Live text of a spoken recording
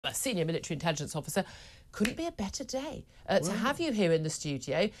a senior military intelligence officer. Couldn't be a better day to have you here in the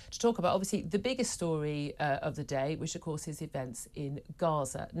studio to talk about, obviously, the biggest story of the day, which, of course, is events in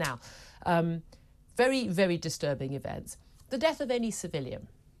Gaza. Now, very, very disturbing events. The death of any civilian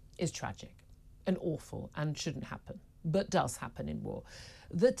is tragic and awful and shouldn't happen, but does happen in war.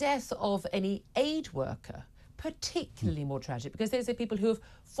 The death of any aid worker, particularly more tragic, because those are people who have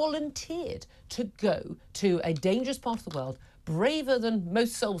volunteered to go to a dangerous part of the world, braver than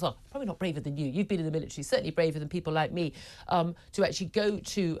most souls are. Probably not braver than you. You've been in the military, certainly braver than people like me, to actually go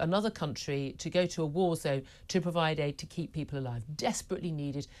to another country, to go to a war zone, to provide aid to keep people alive. Desperately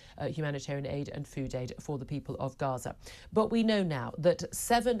needed humanitarian aid and food aid for the people of Gaza. But we know now that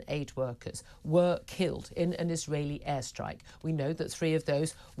 7 aid workers were killed in an Israeli airstrike. We know that 3 of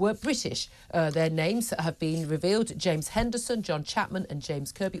those were British. Their names have been revealed: James Henderson, John Chapman and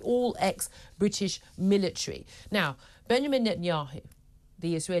James Kirby, all ex-British military. Now, Benjamin Netanyahu,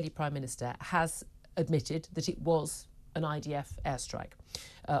 the Israeli Prime Minister, has admitted that it was an IDF airstrike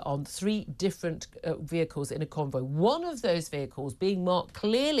on 3 different vehicles in a convoy. One of those vehicles being marked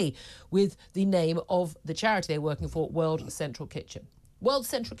clearly with the name of the charity they're working for, World Central Kitchen. World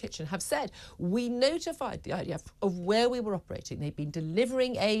Central Kitchen have said, we notified the IDF of where we were operating. They'd been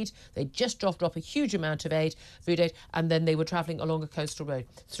delivering aid. They just dropped off a huge amount of aid, food aid, and then they were travelling along a coastal road.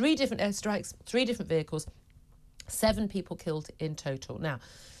 3 different airstrikes, 3 different vehicles, 7 people killed in total. Now,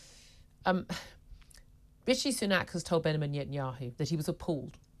 Rishi Sunak has told Benjamin Netanyahu that he was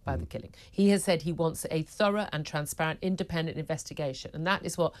appalled by the killing. He has said he wants a thorough and transparent independent investigation, and that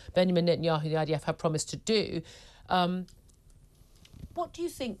is what Benjamin Netanyahu, the IDF, have promised to do. What do you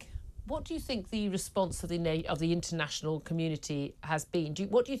think? What do you think the response of the international community has been?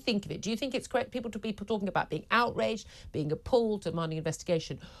 What do you think of it? Do you think it's correct people to be talking about being outraged, being appalled, demanding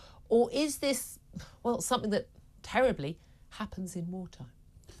investigation, or is this, well, something that terribly happens in wartime?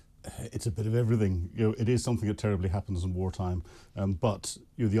 It's a bit of everything. It is something that terribly happens in wartime. But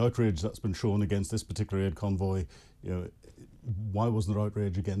the outrage that's been shown against this particular aid convoy, why wasn't there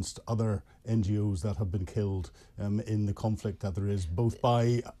outrage against other NGOs that have been killed in the conflict that there is, both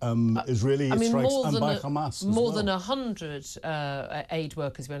by Israeli strikes and by Hamas? More than 100 aid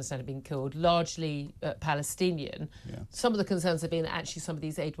workers, we understand, have been killed, largely Palestinian. Yeah. Some of the concerns have been that actually some of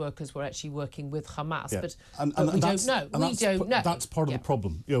these aid workers were actually working with Hamas, but we don't know. We don't know. That's part of the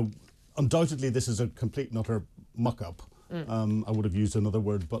problem. Undoubtedly, this is a complete and utter muck-up. I would have used another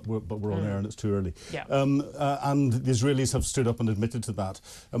word, but we're on air and it's too early. Yeah. And the Israelis have stood up and admitted to that.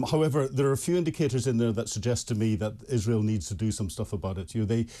 However, there are a few indicators in there that suggest to me that Israel needs to do some stuff about it.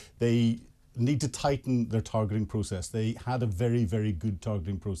 They need to tighten their targeting process. They had a very, very good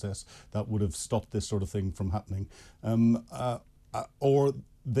targeting process that would have stopped this sort of thing from happening. Or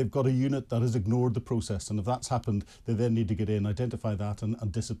they've got a unit that has ignored the process, and if that's happened, they then need to get in, identify that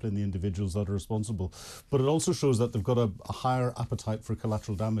and discipline the individuals that are responsible. But it also shows that they've got a higher appetite for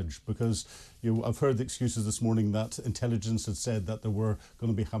collateral damage, because I've heard the excuses this morning that intelligence had said that there were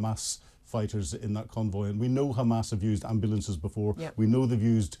going to be Hamas fighters in that convoy, and we know Hamas have used ambulances before. Yep. We know they've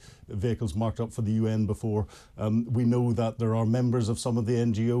used vehicles marked up for the UN before. We know that there are members of some of the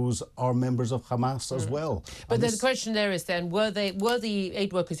NGOs are members of Hamas as well. But then the question there is then, were the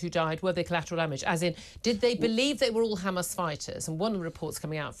aid workers who died, were they collateral damage? As in, did they believe they were all Hamas fighters? And one of the reports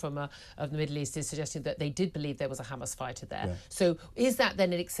coming out from of the Middle East is suggesting that they did believe there was a Hamas fighter there. Yeah. So is that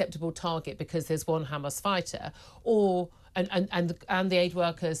then an acceptable target because there's one Hamas fighter, or and the aid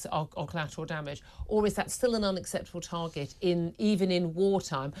workers are collateral damage, or is that still an unacceptable target even in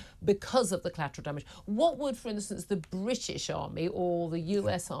wartime because of the collateral damage? What would, for instance, the British Army or the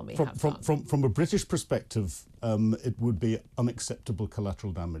US Army have done? From a British perspective, it would be unacceptable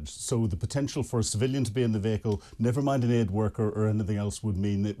collateral damage. So the potential for a civilian to be in the vehicle, never mind an aid worker or anything else, would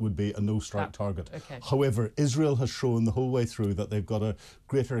mean it would be a no-strike target. Okay. However, Israel has shown the whole way through that they've got a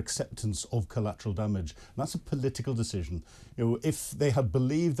greater acceptance of collateral damage. And that's a political decision. If they had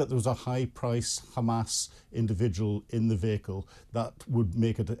believed that there was a high-price Hamas individual in the vehicle, that would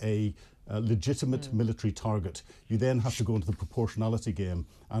make it a legitimate military target. You then have to go into the proportionality game,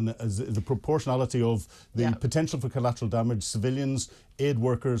 and the proportionality of the potential for collateral damage, civilians, aid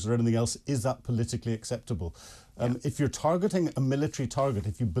workers or anything else, is that politically acceptable? If you're targeting a military target,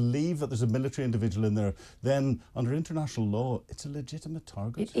 if you believe that there's a military individual in there, then under international law, it's a legitimate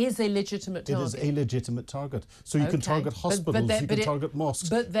target. It is a legitimate target. It is a legitimate target. So you can target hospitals, you can target mosques.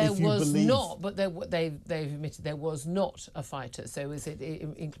 But there was not, but they've admitted there was not a fighter. So is it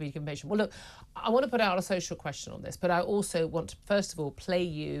incomplete information? Well, look, I want to put out a social question on this, but I also want to, first of all, play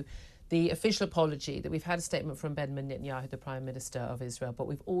you the official apology, that we've had a statement from Benjamin Netanyahu, the Prime Minister of Israel, but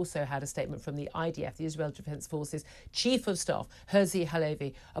we've also had a statement from the IDF, the Israel Defense Forces Chief of Staff, Herzi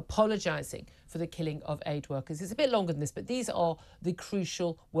Halevi, apologising for the killing of aid workers. It's a bit longer than this, but these are the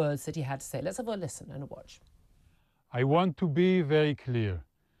crucial words that he had to say. Let's have a listen and a watch. I want to be very clear.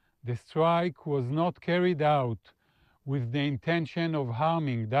 The strike was not carried out with the intention of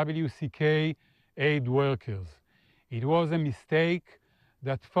harming WCK aid workers. It was a mistake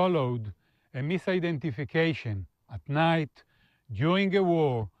that followed a misidentification at night during a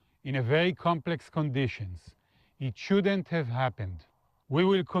war in a very complex conditions. It shouldn't have happened. We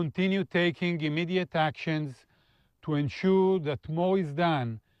will continue taking immediate actions to ensure that more is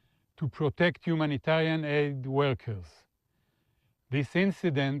done to protect humanitarian aid workers. This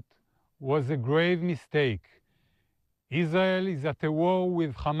incident was a grave mistake. Israel is at a war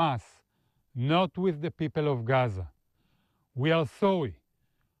with Hamas, not with the people of Gaza. We are sorry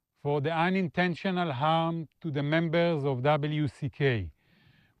for the unintentional harm to the members of WCK.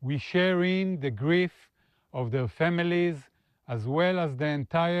 We share in the grief of their families as well as the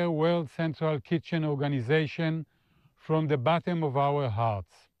entire World Central Kitchen organization from the bottom of our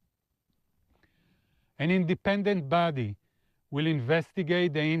hearts. An independent body will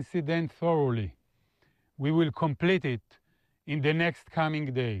investigate the incident thoroughly. We will complete it in the next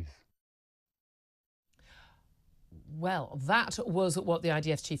coming days. Well, that was what the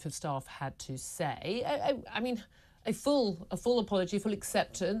IDF Chief of Staff had to say. I mean, a full apology, full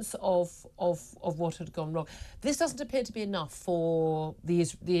acceptance of what had gone wrong. This doesn't appear to be enough for the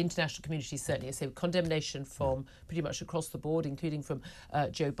international community, certainly. So condemnation from pretty much across the board, including from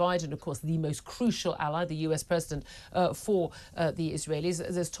Joe Biden, of course, the most crucial ally, the US president, for the Israelis.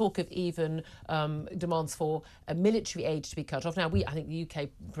 There's talk of even demands for military aid to be cut off. Now, I think the UK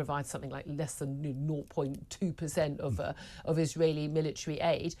provides something like less than 0.2% of Israeli military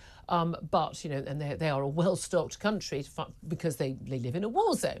aid, but and they are a well-stocked country because they live in a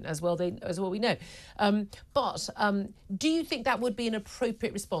war zone, as well we know. But do you think that would be an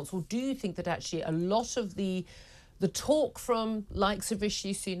appropriate response, or do you think that actually a lot of the talk from likes of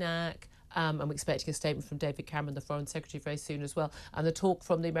Rishi Sunak, and we're expecting a statement from David Cameron, the Foreign Secretary, very soon as well, and the talk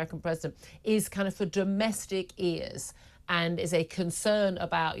from the American president is kind of for domestic ears and is a concern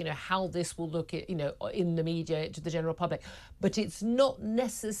about how this will look in the media to the general public, but it's not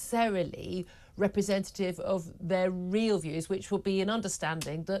necessarily representative of their real views, which will be an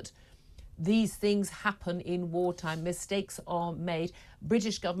understanding that these things happen in wartime. Mistakes are made.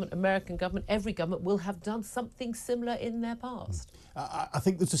 British government, American government, every government will have done something similar in their past. I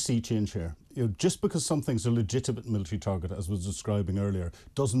think there's a sea change here. Just because something's a legitimate military target, as was describing earlier,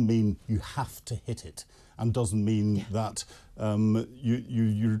 doesn't mean you have to hit it, and doesn't mean that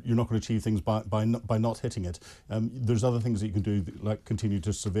you're not going to achieve things by not hitting it. There's other things that you can do, like continue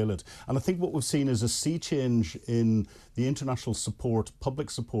to surveil it. And I think what we've seen is a sea change in the international support, public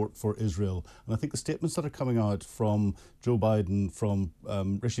support for Israel. And I think the statements that are coming out from Joe Biden, from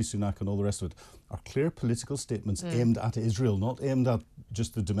Rishi Sunak and all the rest of it are clear political statements aimed at Israel, not aimed at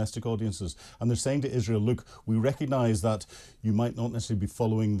just the domestic audiences. And they're saying to Israel, look, we recognise that you might not necessarily be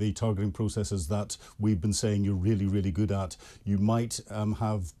following the targeting processes that we've been saying you're really, really good at. You might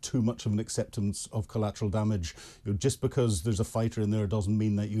have too much of an acceptance of collateral damage. Just because there's a fighter in there doesn't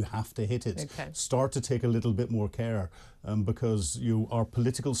mean that you have to hit it. Okay. Start to take a little bit more care, because our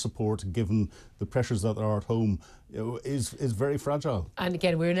political support, given the pressures that are at home, is very fragile. And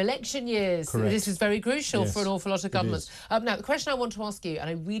again, we're in election years. Correct. This is very crucial for an awful lot of governments. Now, the question I want to ask you, and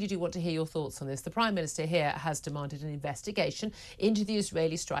I really do want to hear your thoughts on this, the Prime Minister here has demanded an investigation into the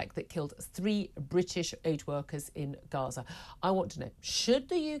Israeli strike that killed 3 British aid workers in Gaza. I want to know, should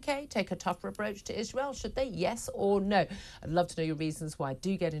the UK take a tougher approach to Israel? Should they? Yes or no? I'd love to know your reasons why.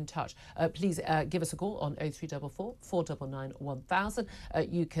 Do get in touch. Please give us a call on 0344 499 1000.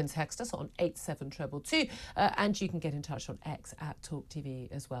 You can text us on 87222, and you can get in touch on X at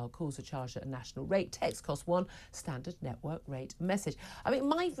talkTV as well. Calls are charged at a national rate. Text costs 1 standard network rate message. I mean,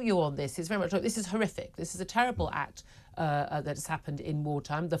 my view on this is very much like, this is horrific. This is a terrible act that has happened in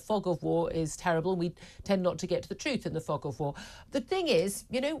wartime. The fog of war is terrible. We tend not to get to the truth in the fog of war. The thing is,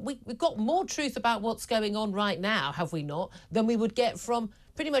 we've got more truth about what's going on right now, have we not, than we would get from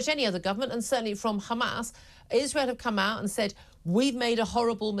pretty much any other government, and certainly from Hamas. Israel have come out and said, we've made a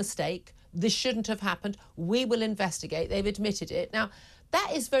horrible mistake. This shouldn't have happened. We will investigate. They've admitted it. Now,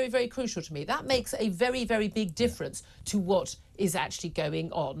 that is very, very crucial to me. That makes a very, very big difference to what is actually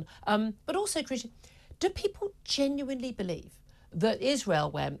going on. But also, Christian, do people genuinely believe that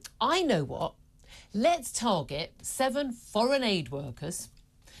Israel went, I know what, let's target 7 foreign aid workers,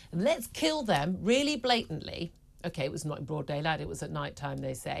 and let's kill them really blatantly, OK, it was not in broad daylight, it was at night time,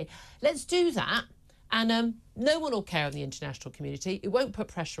 they say. Let's do that. And no one will care in the international community. It won't put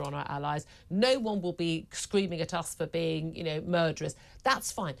pressure on our allies. No one will be screaming at us for being, you know, murderous.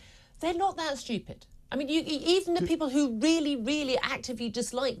 That's fine. They're not that stupid. I mean, even the people who really, really actively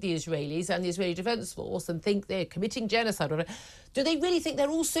dislike the Israelis and the Israeli Defence Force and think they're committing genocide, or whatever, do they really think they're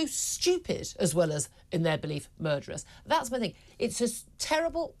all so stupid as well as, in their belief, murderous? That's my thing. It's a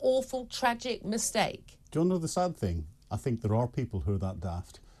terrible, awful, tragic mistake. Do you know the sad thing? I think there are people who are that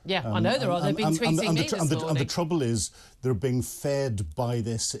daft. Yeah, I know there are. They've been tweeting me this morning. And the trouble is, they're being fed by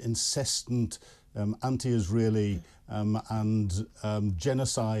this incessant anti-Israeli and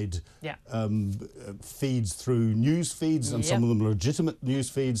genocide feeds through news feeds, and some of them are legitimate news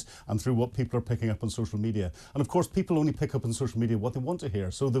feeds, and through what people are picking up on social media. And of course, people only pick up on social media what they want to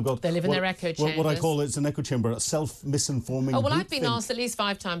hear. So they live in their echo chambers. What I call it's an echo chamber, a self-misinforming. Oh well, I've been asked at least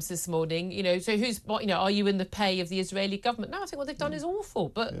 5 times this morning. You know, so are you in the pay of the Israeli government? No, I think what they've done is awful,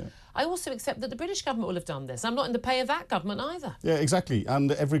 but I also accept that the British government will have done this. I'm not in the pay of that government either. Yeah, exactly.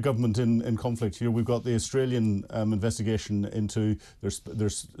 And every government in conflict. You know, we've got the Australian investigation into their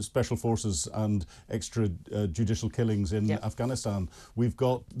special forces and extrajudicial killings in Afghanistan. We've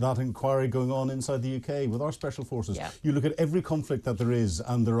got that inquiry going on inside the UK with our special forces. You look at every conflict that there is,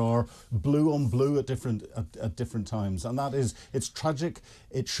 and there are blue on blue at different times, and it's tragic.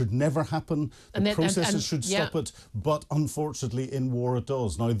 It should never happen. The processes should stop it, but unfortunately, in war it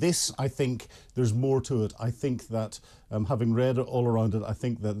does. Now, this, I think, there's more to it. I think that, having read all around it, I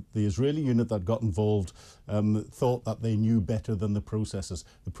think that the Israeli unit that got involved thought that they knew better than the processes.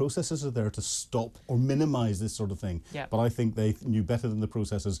 The processes are there to stop or minimise this sort of thing. But I think they knew better than the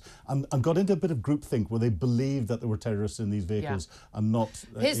processes and got into a bit of groupthink where they believed that there were terrorists in these vehicles and not.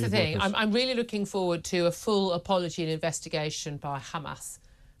 Here's the thing. I'm really looking forward to a full apology and investigation by Hamas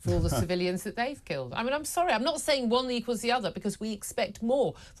for all the civilians that they've killed. I mean, I'm sorry, I'm not saying one equals the other, because we expect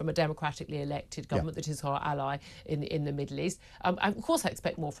more from a democratically elected government that is our ally in the Middle East. Of course, I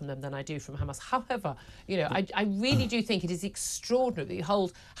expect more from them than I do from Hamas. However, you know, I really do think it is extraordinary that we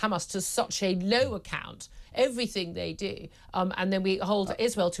hold Hamas to such a low account, everything they do, and then we hold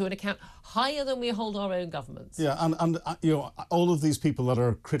Israel to an account higher than we hold our own governments. Yeah, and you know, all of these people that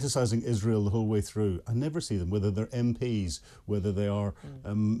are criticising Israel the whole way through, I never see them, whether they're MPs, whether they are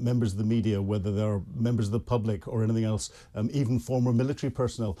members of the media, whether they're members of the public or anything else, even former military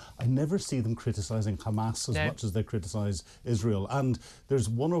personnel. I never see them criticising Hamas as much as they criticise Israel. And there's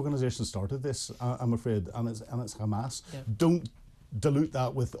one organisation started this, I'm afraid, and it's Hamas. Don't dilute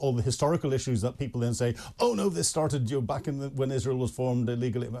that with all the historical issues that people then say, oh no, this started back when Israel was formed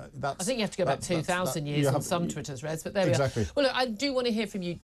illegally. I think you have to go back 2,000 years on some Twitter threads, but there we are. Well, look, I do want to hear from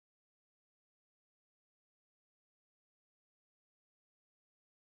you.